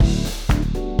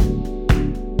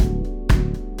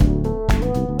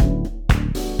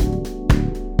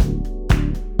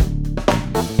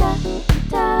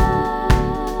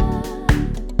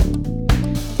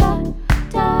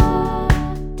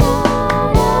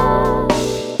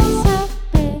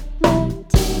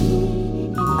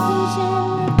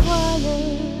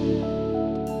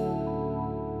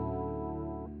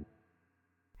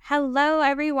Hello,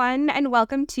 everyone, and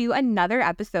welcome to another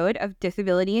episode of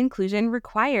Disability Inclusion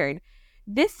Required.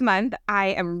 This month, I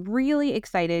am really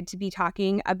excited to be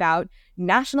talking about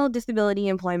National Disability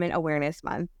Employment Awareness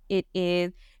Month. It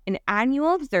is an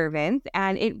annual observance,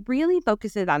 and it really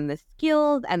focuses on the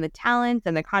skills and the talents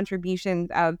and the contributions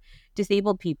of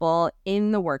disabled people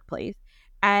in the workplace.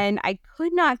 And I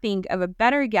could not think of a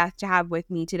better guest to have with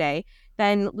me today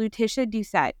than Luticha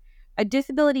Doucette, a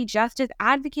disability justice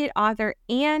advocate, author,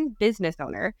 and business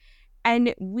owner.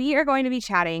 And we are going to be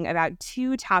chatting about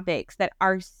two topics that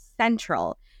are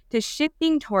central to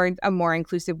shifting towards a more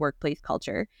inclusive workplace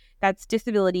culture. That's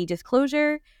disability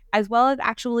disclosure, as well as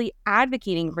actually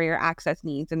advocating for your access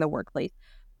needs in the workplace.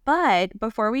 But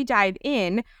before we dive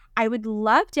in, I would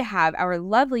love to have our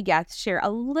lovely guest share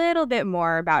a little bit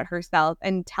more about herself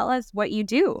and tell us what you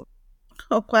do.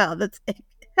 Oh, wow.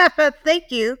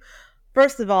 Thank you,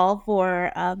 first of all,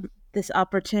 for this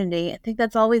opportunity. I think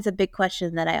that's always a big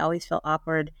question that I always feel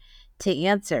awkward to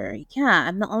answer. Yeah,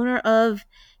 I'm the owner of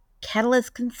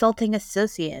Catalyst Consulting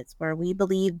Associates, where we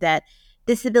believe that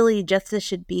disability justice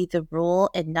should be the rule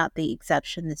and not the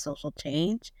exception to social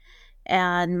change.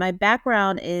 And my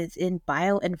background is in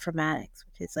bioinformatics,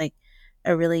 which is like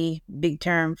a really big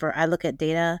term for I look at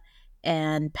data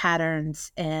and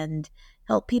patterns and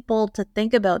help people to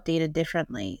think about data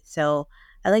differently. So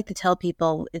I like to tell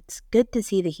people it's good to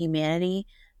see the humanity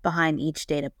behind each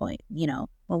data point.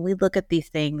 When we look at these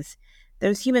things,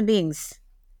 there's human beings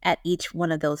at each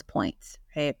one of those points,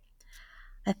 right?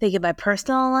 I think in my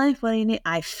personal life, what do you need?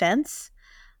 I fence.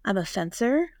 I'm a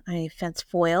fencer. I fence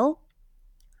foil.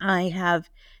 I have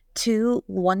two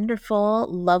wonderful,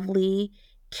 lovely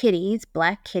kitties,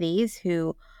 black kitties,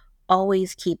 who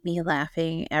always keep me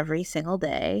laughing every single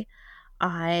day.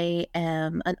 I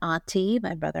am an auntie.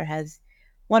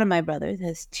 One of my brothers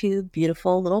has two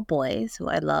beautiful little boys who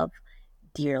I love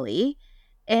dearly.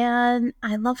 And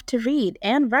I love to read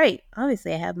and write.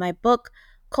 Obviously, I have my book,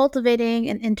 Cultivating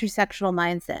an Intersectional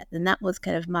Mindset. And that was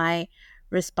kind of my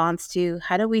response to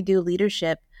how do we do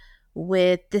leadership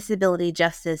with disability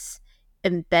justice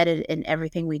embedded in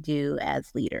everything we do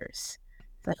as leaders.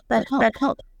 So that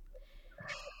helps.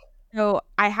 So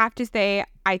I have to say,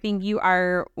 I think you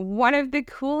are one of the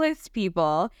coolest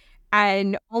people,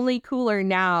 and only cooler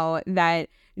now that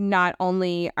not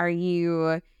only are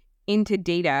you into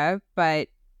data, but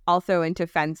also into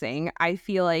fencing. I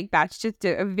feel like that's just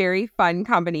a very fun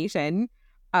combination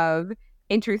of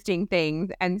interesting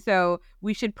things. And so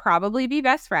we should probably be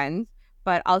best friends,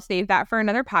 but I'll save that for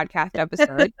another podcast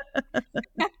episode.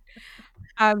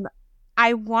 Um,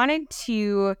 I wanted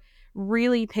to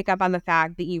really pick up on the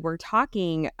fact that you were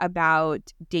talking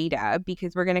about data,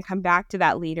 because we're going to come back to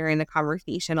that later in the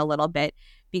conversation a little bit,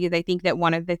 because I think that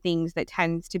one of the things that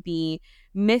tends to be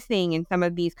missing in some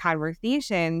of these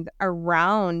conversations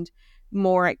around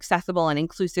more accessible and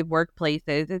inclusive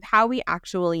workplaces is how we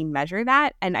actually measure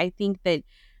that. And I think that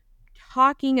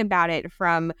talking about it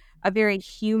from a very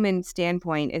human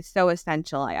standpoint is so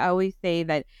essential. I always say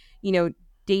that,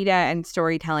 data and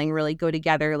storytelling really go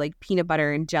together like peanut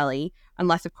butter and jelly.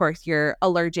 Unless, of course, you're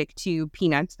allergic to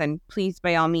peanuts, then please,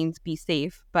 by all means, be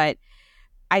safe. But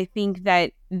I think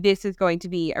that this is going to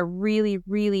be a really,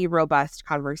 really robust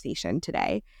conversation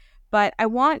today. But I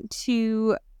want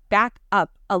to back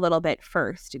up a little bit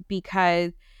first,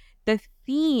 because the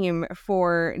theme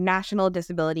for National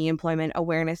Disability Employment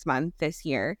Awareness Month this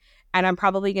year, and I'm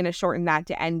probably going to shorten that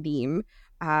to NDEAM,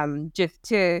 just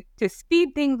to speed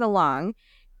things along,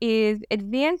 is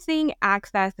advancing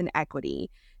access and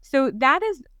equity. So that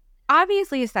is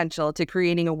obviously essential to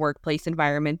creating a workplace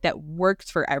environment that works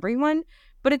for everyone,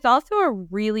 but it's also a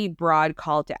really broad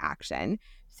call to action.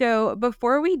 So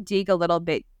before we dig a little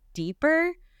bit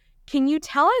deeper, can you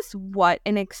tell us what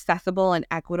an accessible and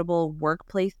equitable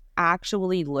workplace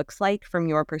actually looks like from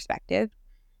your perspective?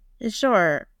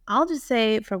 Sure. I'll just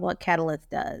say for what Catalyst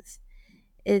does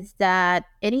is that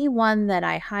anyone that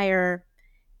I hire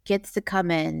gets to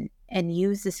come in and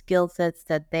use the skill sets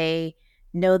that they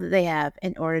know that they have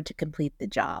in order to complete the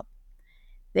job.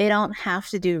 They don't have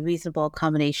to do reasonable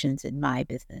accommodations in my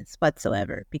business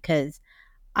whatsoever, because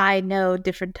I know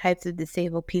different types of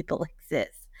disabled people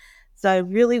exist. So I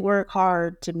really work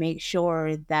hard to make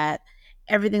sure that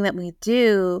everything that we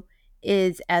do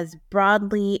is as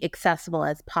broadly accessible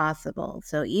as possible.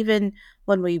 So even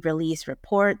when we release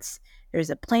reports,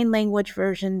 there's a plain language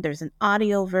version, there's an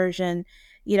audio version,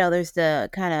 there's the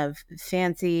kind of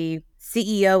fancy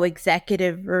CEO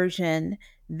executive version.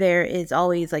 There is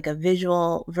always like a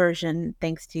visual version,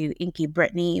 thanks to Inky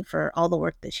Brittany for all the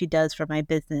work that she does for my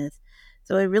business.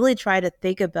 So I really try to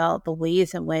think about the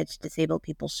ways in which disabled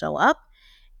people show up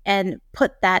and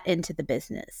put that into the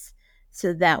business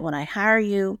so that when I hire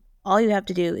you, all you have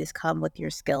to do is come with your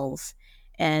skills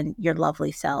and your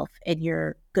lovely self, and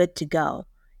you're good to go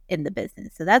in the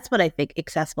business. So that's what I think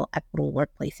accessible, equitable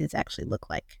workplaces actually look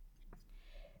like.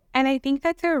 And I think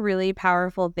that's a really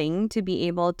powerful thing to be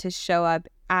able to show up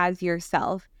as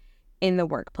yourself in the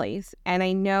workplace. And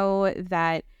I know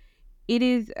that it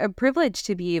is a privilege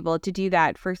to be able to do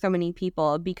that for so many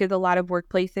people because a lot of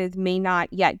workplaces may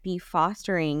not yet be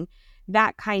fostering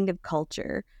that kind of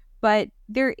culture. But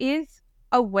there is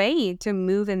a way to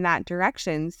move in that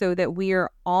direction so that we are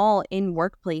all in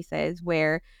workplaces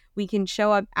where we can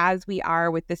show up as we are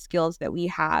with the skills that we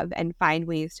have and find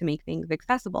ways to make things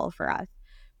accessible for us.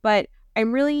 But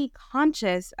I'm really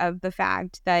conscious of the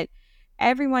fact that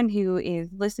everyone who is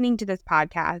listening to this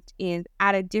podcast is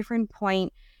at a different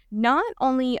point, not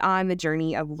only on the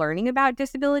journey of learning about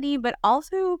disability, but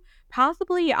also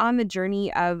possibly on the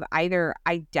journey of either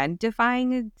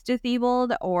identifying as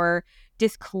disabled or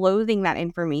disclosing that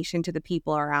information to the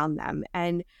people around them.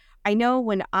 And I know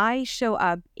when I show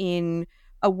up in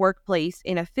a workplace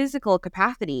in a physical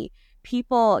capacity,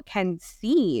 people can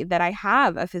see that I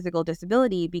have a physical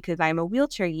disability because I'm a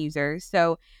wheelchair user.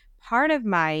 So part of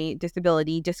my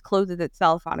disability discloses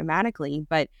itself automatically.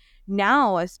 But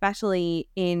now, especially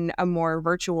in a more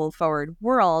virtual forward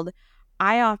world,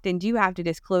 I often do have to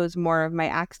disclose more of my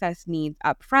access needs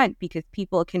up front because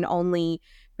people can only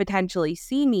potentially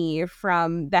see me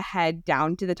from the head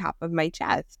down to the top of my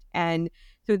chest. And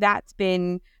so that's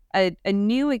been a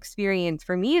new experience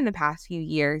for me in the past few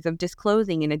years of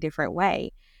disclosing in a different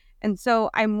way. And so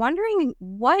I'm wondering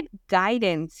what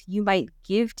guidance you might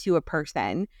give to a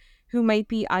person who might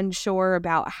be unsure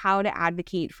about how to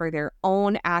advocate for their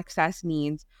own access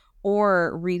needs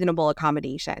or reasonable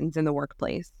accommodations in the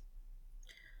workplace.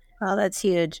 Oh, that's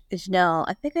huge. No,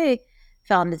 I think I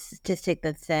found a statistic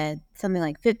that said something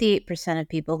like 58% of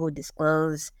people who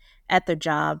disclose at their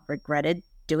job regretted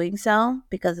doing so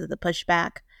because of the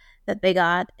pushback that they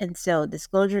got. And so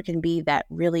disclosure can be that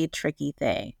really tricky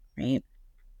thing, right?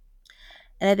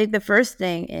 And I think the first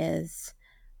thing is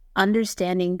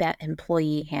understanding that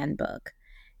employee handbook.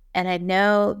 And I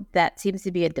know that seems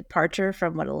to be a departure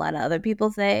from what a lot of other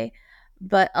people say,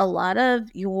 but a lot of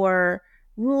your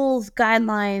rules,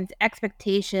 guidelines,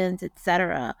 expectations,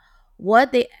 etc.,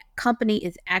 what the company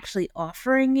is actually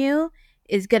offering you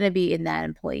is going to be in that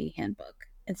employee handbook.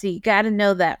 And so you got to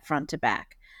know that front to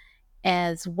back,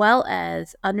 as well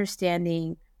as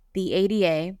understanding the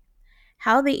ADA,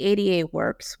 how the ADA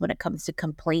works when it comes to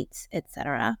complaints,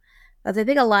 etc. Because I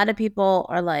think a lot of people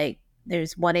are like,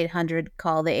 there's 1-800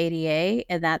 call the ADA,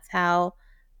 and that's how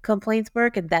complaints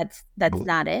work, and that's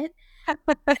not it.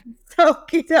 So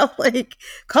like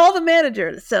call the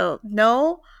manager. So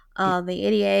no, the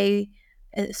ADA,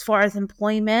 as far as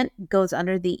employment, goes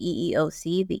under the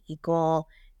EEOC, the Equal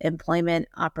Employment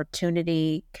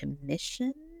Opportunity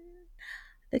Commission.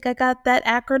 I think I got that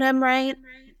acronym right.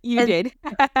 You And did.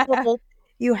 so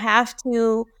you have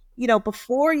to,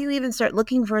 before you even start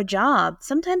looking for a job,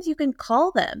 sometimes you can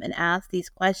call them and ask these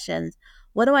questions.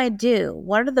 What do I do?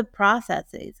 What are the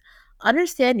processes?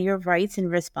 Understand your rights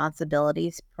and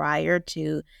responsibilities prior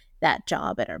to that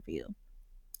job interview.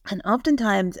 And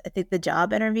oftentimes, I think the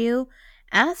job interview,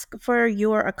 ask for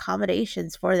your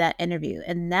accommodations for that interview,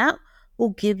 and that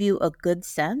will give you a good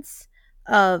sense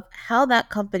of how that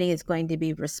company is going to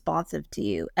be responsive to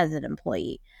you as an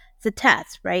employee. It's a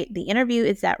test, right? The interview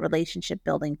is that relationship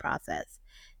building process.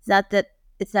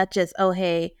 It's not just, oh,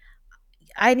 hey,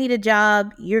 I need a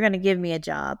job, you're going to give me a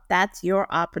job. That's your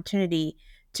opportunity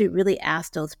to really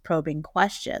ask those probing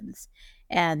questions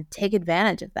and take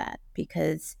advantage of that,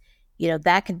 because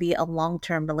that can be a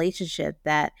long-term relationship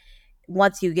that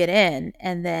once you get in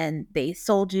and then they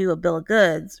sold you a bill of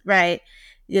goods, right?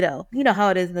 You know how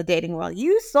it is in the dating world.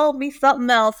 You sold me something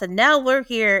else and now we're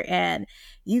here and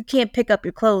you can't pick up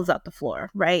your clothes off the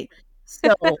floor, right?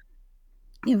 So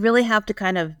you really have to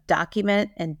kind of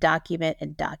document and document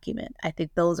and document. I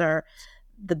think those are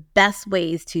the best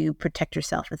ways to protect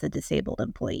yourself as a disabled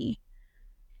employee.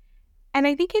 And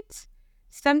I think it's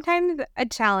sometimes a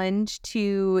challenge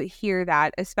to hear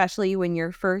that, especially when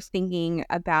you're first thinking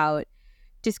about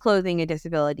disclosing a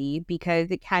disability,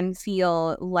 because it can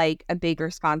feel like a big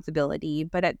responsibility.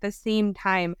 But at the same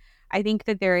time, I think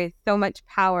that there is so much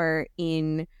power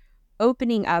in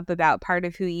opening up about part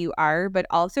of who you are, but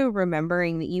also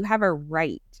remembering that you have a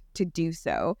right to do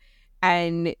so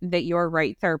and that your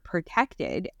rights are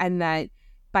protected, and that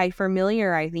by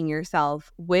familiarizing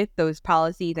yourself with those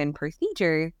policies and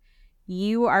procedures,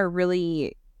 you are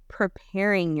really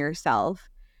preparing yourself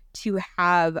to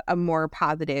have a more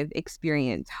positive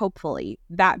experience, hopefully.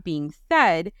 That being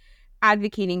said,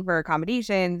 advocating for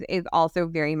accommodations is also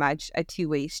very much a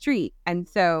two-way street. And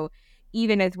so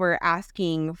even as we're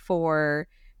asking for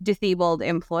disabled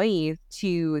employees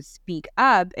to speak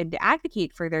up and to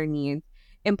advocate for their needs,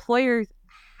 employers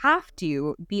have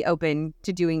to be open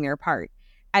to doing their part.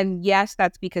 And yes,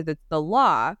 that's because it's the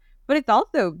law, but it's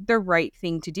also the right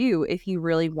thing to do if you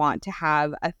really want to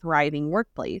have a thriving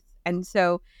workplace. And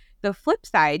so the flip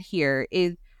side here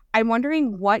is I'm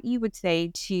wondering what you would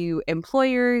say to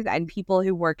employers and people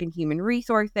who work in human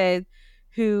resources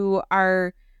who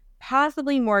are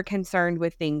possibly more concerned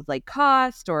with things like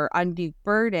cost or undue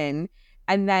burden,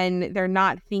 and then they're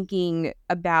not thinking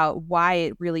about why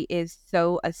it really is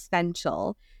so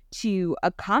essential to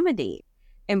accommodate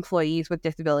employees with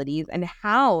disabilities and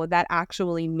how that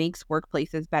actually makes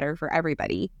workplaces better for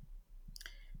everybody.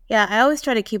 Yeah, I always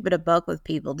try to keep it a buck with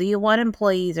people. Do you want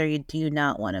employees or do you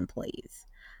not want employees?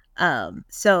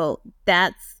 So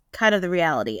that's kind of the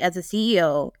reality. As a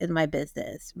CEO in my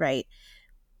business, right?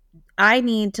 I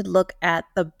need to look at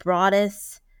the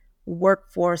broadest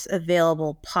workforce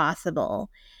available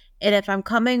possible. And if I'm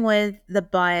coming with the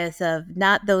bias of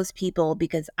not those people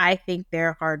because I think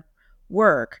they're hard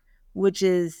work, which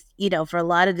is, for a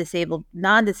lot of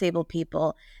non disabled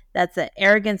people, that's an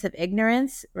arrogance of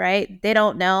ignorance, right? They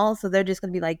don't know. So they're just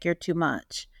going to be like, you're too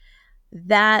much.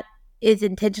 That is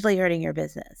intentionally hurting your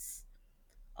business.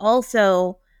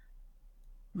 Also,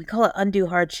 we call it undue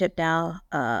hardship now,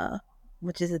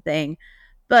 which is a thing.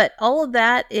 But all of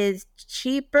that is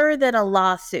cheaper than a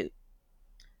lawsuit.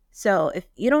 So if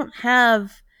you don't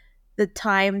have the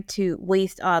time to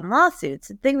waste on lawsuits,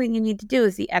 the thing that you need to do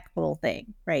is the equitable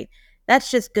thing, right?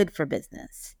 That's just good for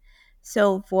business.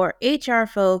 So for HR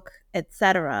folk,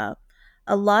 etc.,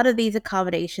 a lot of these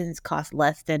accommodations cost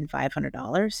less than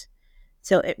 $500.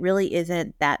 So it really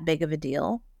isn't that big of a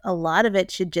deal. A lot of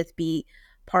it should just be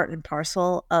part and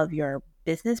parcel of your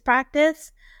business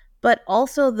practice, but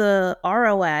also the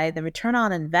ROI, the return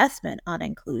on investment on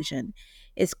inclusion,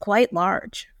 is quite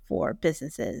large for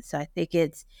businesses. So I think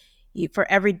it's for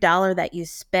every dollar that you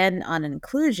spend on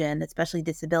inclusion, especially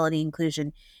disability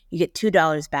inclusion, you get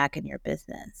 $2 back in your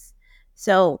business.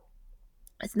 So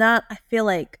it's not, I feel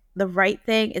like, the right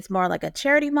thing. It's more like a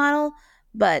charity model,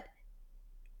 but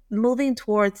moving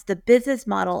towards the business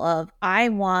model of I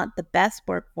want the best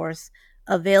workforce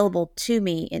available to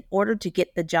me in order to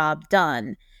get the job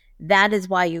done. That is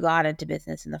why you got into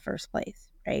business in the first place,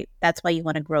 right? That's why you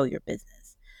want to grow your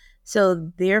business.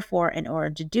 So therefore, in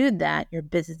order to do that, your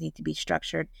business needs to be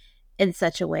structured in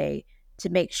such a way to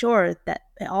make sure that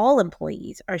all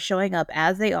employees are showing up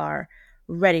as they are,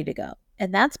 ready to go.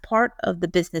 And that's part of the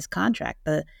business contract,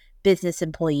 the business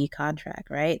employee contract,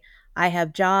 right? I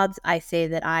have jobs. I say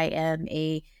that I am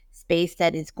a space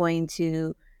that is going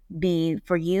to be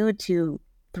for you to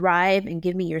thrive and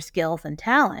give me your skills and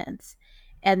talents.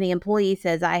 And the employee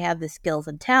says, I have the skills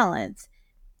and talents.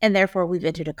 And therefore, we've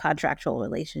entered a contractual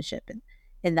relationship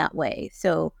in that way.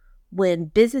 So when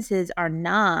businesses are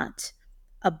not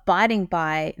abiding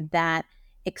by that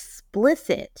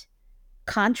explicit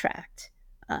contract,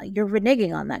 you're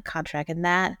reneging on that contract. And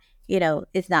that,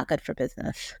 is not good for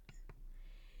business.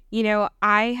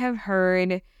 I have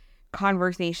heard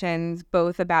conversations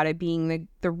both about it being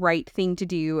the right thing to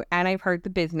do, and I've heard the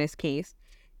business case.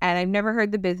 And I've never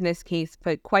heard the business case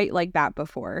put quite like that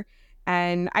before.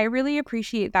 And I really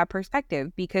appreciate that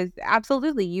perspective because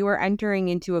absolutely you are entering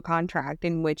into a contract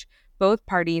in which both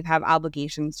parties have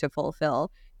obligations to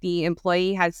fulfill. The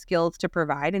employee has skills to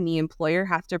provide, and the employer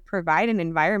has to provide an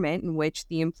environment in which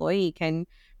the employee can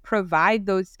provide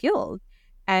those skills.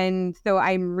 And so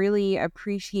I'm really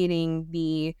appreciating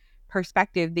the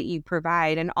perspective that you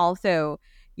provide. And also,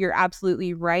 you're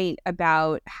absolutely right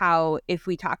about how if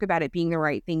we talk about it being the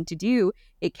right thing to do,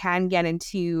 it can get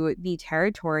into the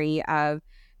territory of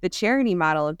the charity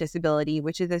model of disability,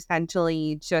 which is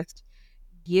essentially just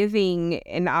giving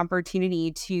an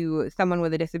opportunity to someone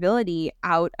with a disability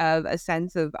out of a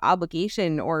sense of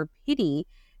obligation or pity.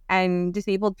 And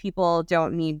disabled people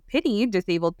don't need pity.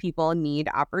 Disabled people need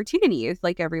opportunities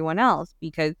like everyone else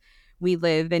because we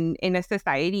live in a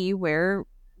society where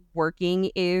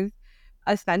working is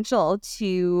essential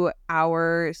to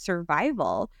our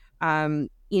survival. And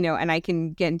I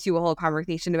can get into a whole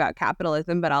conversation about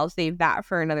capitalism, but I'll save that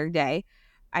for another day.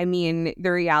 I mean,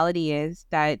 the reality is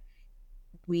that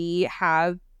we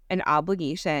have an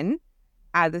obligation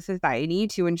as a society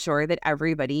to ensure that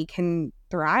everybody can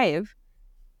thrive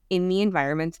in the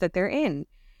environments that they're in.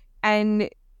 And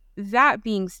that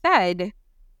being said,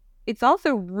 it's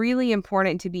also really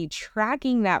important to be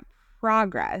tracking that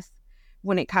progress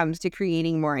when it comes to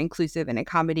creating more inclusive and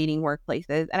accommodating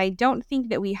workplaces. And I don't think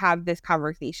that we have this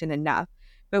conversation enough,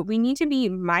 but we need to be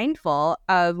mindful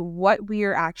of what we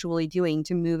are actually doing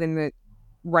to move in the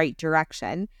right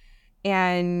direction.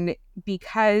 And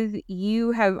because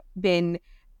you have been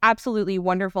absolutely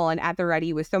wonderful and at the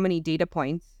ready with so many data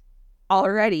points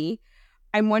already,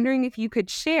 I'm wondering if you could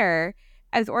share,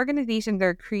 as organizations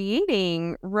are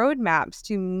creating roadmaps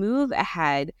to move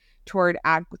ahead toward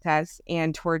access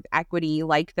and toward equity,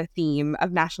 like the theme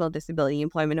of National Disability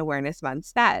Employment Awareness Month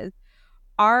says,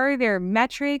 are there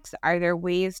metrics? Are there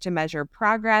ways to measure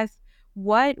progress?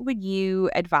 What would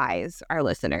you advise our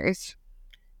listeners?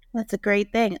 That's a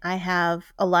great thing. I have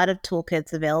a lot of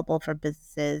toolkits available for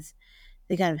businesses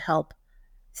to kind of help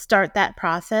start that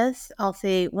process. I'll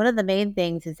say one of the main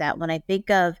things is that when I think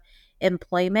of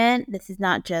employment, this is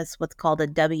not just what's called a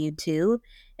W 2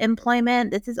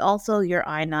 employment, this is also your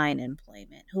I-9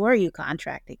 employment. Who are you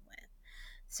contracting with?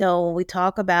 So when we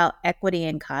talk about equity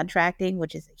in contracting,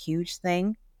 which is a huge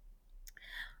thing,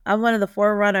 I'm one of the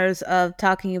forerunners of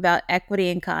talking about equity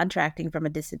in contracting from a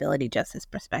disability justice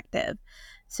perspective.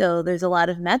 So there's a lot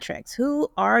of metrics. Who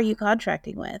are you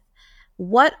contracting with?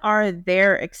 What are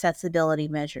their accessibility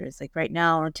measures? Like right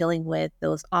now, we're dealing with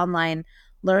those online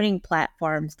learning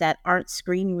platforms that aren't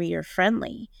screen reader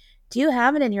friendly. Do you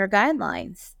have it in your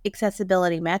guidelines?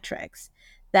 Accessibility metrics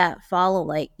that follow,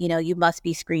 like, you must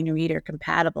be screen reader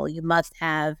compatible. You must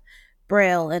have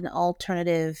Braille and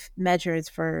alternative measures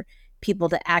for people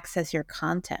to access your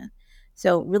content.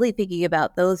 So, really thinking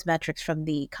about those metrics from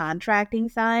the contracting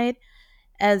side,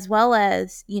 as well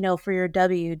as, for your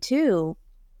W 2,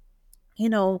 you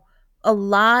know, a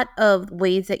lot of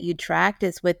ways that you tracked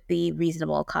is with the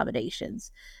reasonable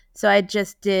accommodations. So, I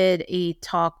just did a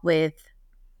talk with,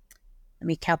 let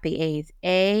me count the A's,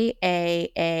 AAAED,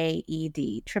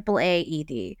 triple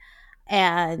AED,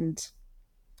 and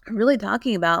really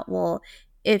talking about, well,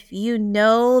 if you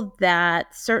know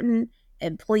that certain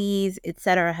employees, et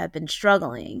cetera, have been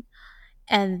struggling,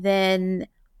 and then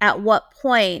at what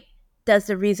point does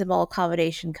the reasonable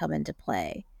accommodation come into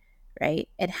play, right?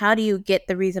 And how do you get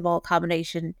the reasonable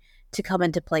accommodation to come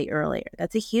into play earlier?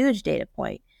 That's a huge data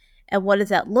point. And what does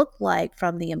that look like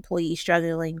from the employee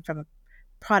struggling from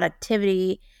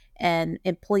productivity and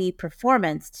employee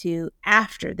performance to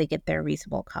after they get their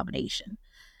reasonable accommodation?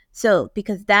 So,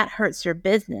 because that hurts your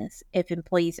business if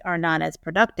employees are not as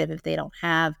productive, if they don't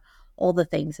have all the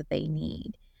things that they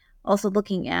need. Also,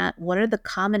 looking at what are the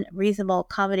common reasonable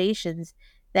accommodations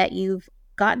that you've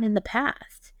gotten in the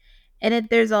past. And if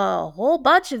there's a whole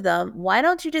bunch of them, why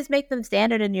don't you just make them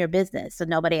standard in your business so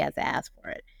nobody has to ask for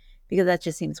it? Because that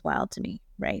just seems wild to me,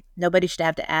 right? Nobody should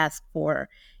have to ask for,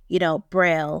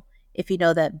 Braille if you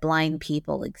know that blind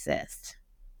people exist,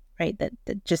 right?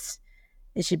 That just,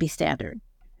 it should be standard.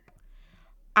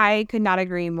 I could not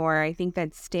agree more. I think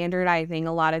that standardizing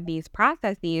a lot of these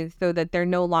processes so that they're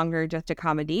no longer just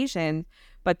accommodations,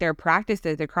 but they're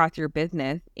practices across your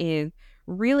business is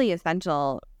really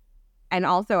essential. And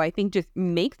also, I think just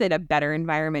makes it a better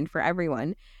environment for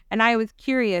everyone. And I was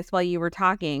curious while you were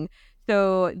talking.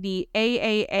 So, the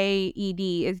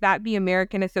AAAED, is that the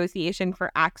American Association for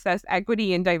Access,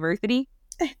 Equity, and Diversity?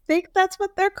 I think that's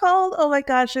what they're called. Oh my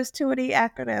gosh, there's too many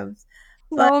acronyms.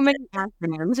 But So many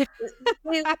acronyms. they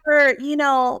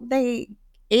were, they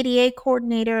ADA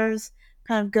coordinators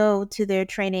kind of go to their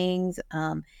trainings,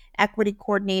 equity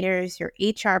coordinators, your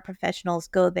HR professionals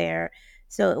go there.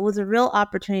 So it was a real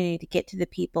opportunity to get to the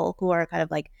people who are kind of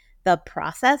like the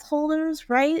process holders,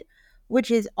 right?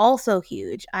 Which is also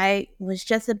huge. I was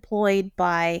just employed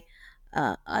by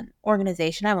an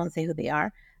organization, I won't say who they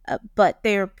are, but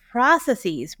their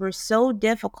processes were so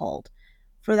difficult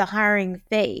for the hiring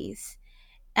phase.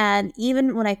 And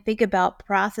even when I think about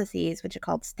processes, which are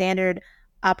called standard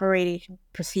operating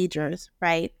procedures,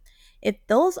 right? If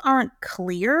those aren't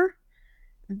clear,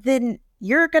 then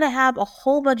you're going to have a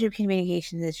whole bunch of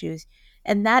communications issues.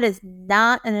 And that is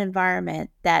not an environment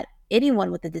that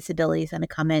anyone with a disability is going to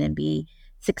come in and be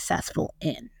successful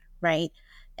in, right?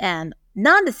 And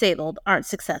non-disabled aren't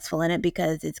successful in it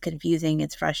because it's confusing,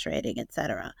 it's frustrating,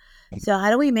 etc. So how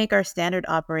do we make our standard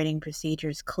operating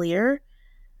procedures clear?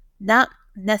 Not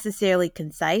necessarily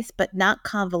concise, but not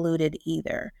convoluted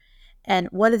either. And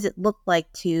what does it look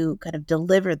like to kind of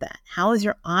deliver that? How is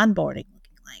your onboarding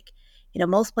looking like?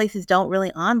 Most places don't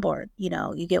really onboard.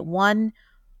 You get one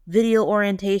video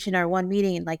orientation or one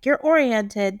meeting and like you're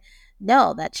oriented.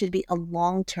 No, that should be a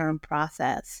long-term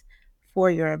process for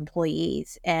your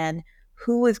employees. And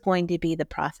who is going to be the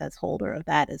process holder of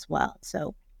that as well?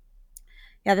 So,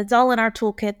 yeah, that's all in our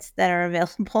toolkits that are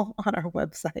available on our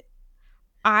website.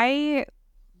 I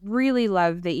really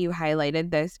love that you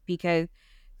highlighted this because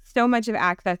so much of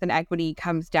access and equity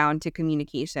comes down to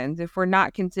communications. If we're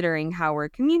not considering how we're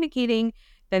communicating,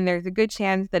 then there's a good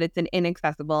chance that it's an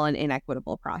inaccessible and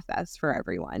inequitable process for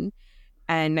everyone.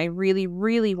 And I really,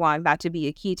 really want that to be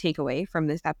a key takeaway from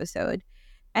this episode.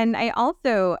 And I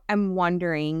also am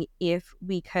wondering if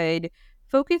we could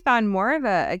focus on more of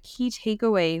a key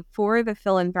takeaway for the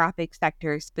philanthropic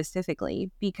sector specifically,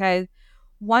 because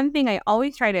one thing I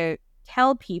always try to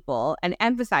tell people and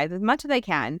emphasize as much as I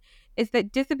can is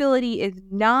that disability is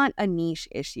not a niche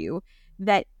issue,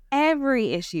 that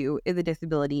every issue is a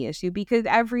disability issue because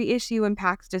every issue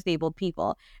impacts disabled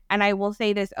people. And I will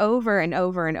say this over and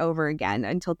over and over again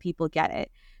until people get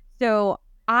it. So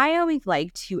I always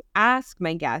like to ask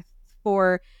my guests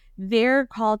for their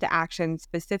call to action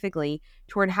specifically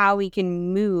toward how we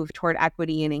can move toward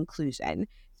equity and inclusion,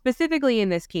 specifically in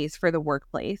this case for the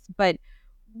workplace. But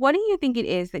what do you think it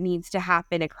is that needs to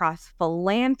happen across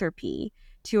philanthropy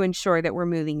to ensure that we're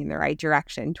moving in the right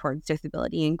direction towards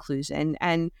disability inclusion?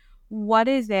 And what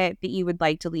is it that you would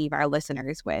like to leave our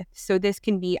listeners with? So this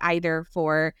can be either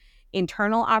for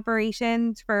internal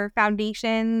operations for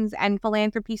foundations and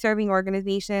philanthropy serving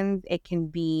organizations. It can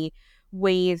be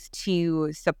ways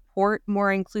to support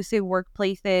more inclusive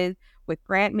workplaces with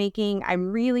grant making.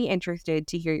 I'm really interested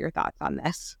to hear your thoughts on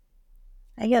this.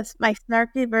 I guess my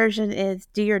snarky version is,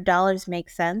 do your dollars make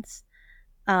sense?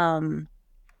 Um,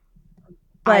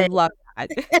 I but love that.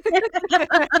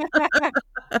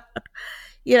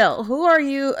 who are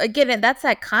you again? And that's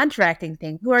that contracting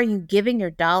thing. Who are you giving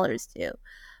your dollars to?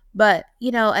 But,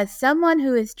 as someone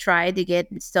who has tried to get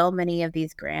so many of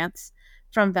these grants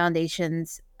from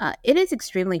foundations, it is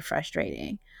extremely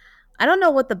frustrating. I don't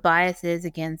know what the bias is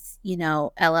against,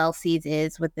 LLCs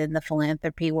is within the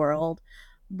philanthropy world,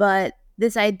 but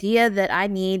this idea that I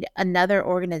need another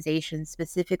organization,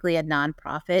 specifically a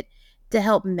nonprofit, to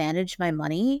help manage my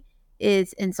money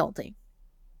is insulting.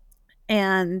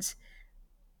 And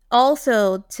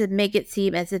also to make it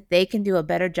seem as if they can do a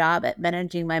better job at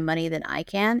managing my money than I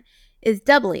can is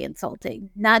doubly insulting,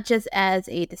 not just as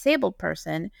a disabled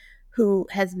person who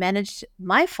has managed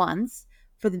my funds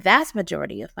for the vast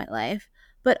majority of my life,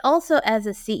 but also as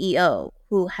a CEO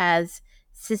who has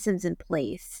systems in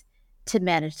place to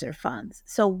manage their funds.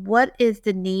 So, what is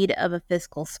the need of a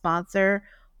fiscal sponsor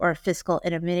or a fiscal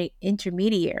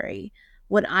intermediary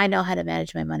when I know how to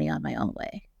manage my money on my own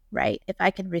way, right? If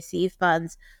I can receive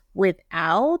funds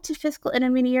without a fiscal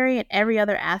intermediary in every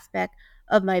other aspect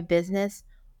of my business,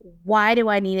 why do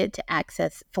I need it to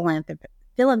access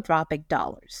philanthropic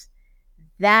dollars?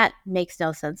 That makes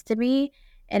no sense to me.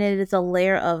 And it is a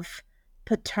layer of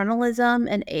paternalism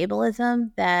and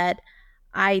ableism that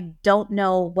I don't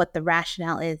know what the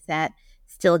rationale is that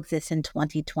still exists in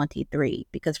 2023.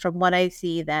 Because from what I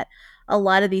see, that a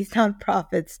lot of these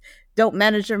nonprofits don't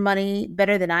manage their money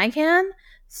better than I can.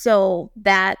 So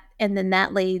that, and then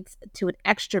that leads to an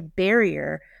extra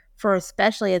barrier for,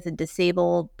 especially as a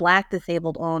Black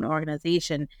disabled owned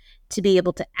organization, to be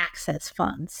able to access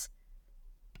funds.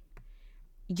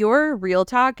 Your real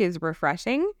talk is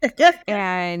refreshing,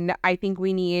 and I think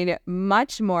we need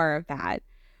much more of that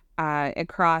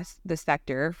across the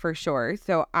sector for sure.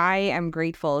 So I am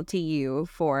grateful to you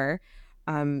for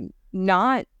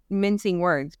not mincing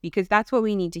words, because that's what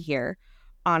we need to hear,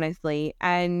 honestly.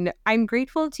 And I'm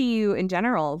grateful to you in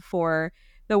general for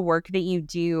the work that you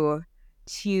do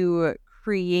to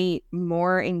create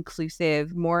more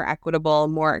inclusive, more equitable,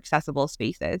 more accessible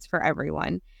spaces for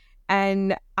everyone.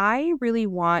 And I really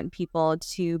want people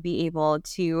to be able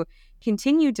to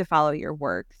continue to follow your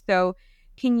work. So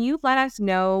can you let us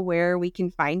know where we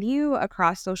can find you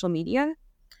across social media?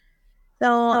 So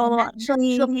I'm So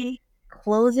actually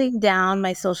closing down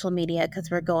my social media because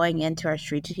we're going into our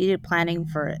strategic planning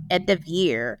for end of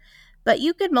year. But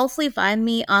you can mostly find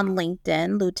me on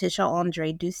LinkedIn, Luticha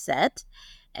André Doucette,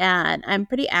 and I'm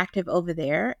pretty active over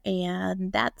there.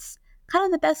 And that's kind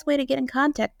of the best way to get in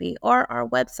contact with me, or our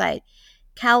website,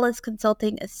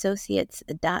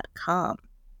 callisconsultingassociates.com.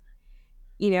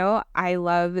 I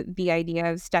love the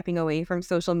idea of stepping away from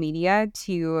social media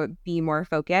to be more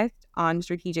focused on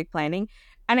strategic planning.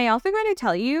 And I also got to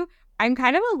tell you, I'm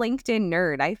kind of a LinkedIn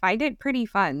nerd. I find it pretty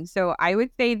fun. So I would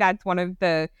say that's one of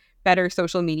the better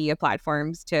social media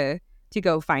platforms to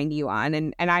go find you on.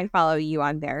 And I follow you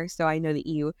on there. So I know that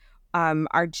you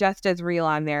are just as real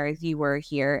on there as you were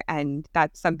here. And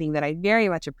that's something that I very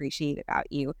much appreciate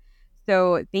about you.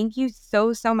 So thank you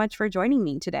so, so much for joining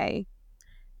me today.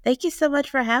 Thank you so much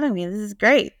for having me. This is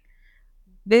great.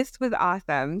 This was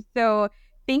awesome. So,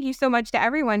 thank you so much to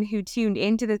everyone who tuned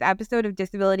into this episode of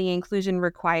Disability Inclusion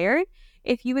Required.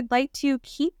 If you would like to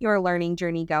keep your learning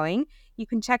journey going, you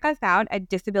can check us out at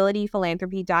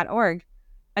disabilityphilanthropy.org.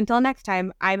 Until next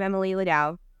time, I'm Emily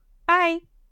Liddell. Bye!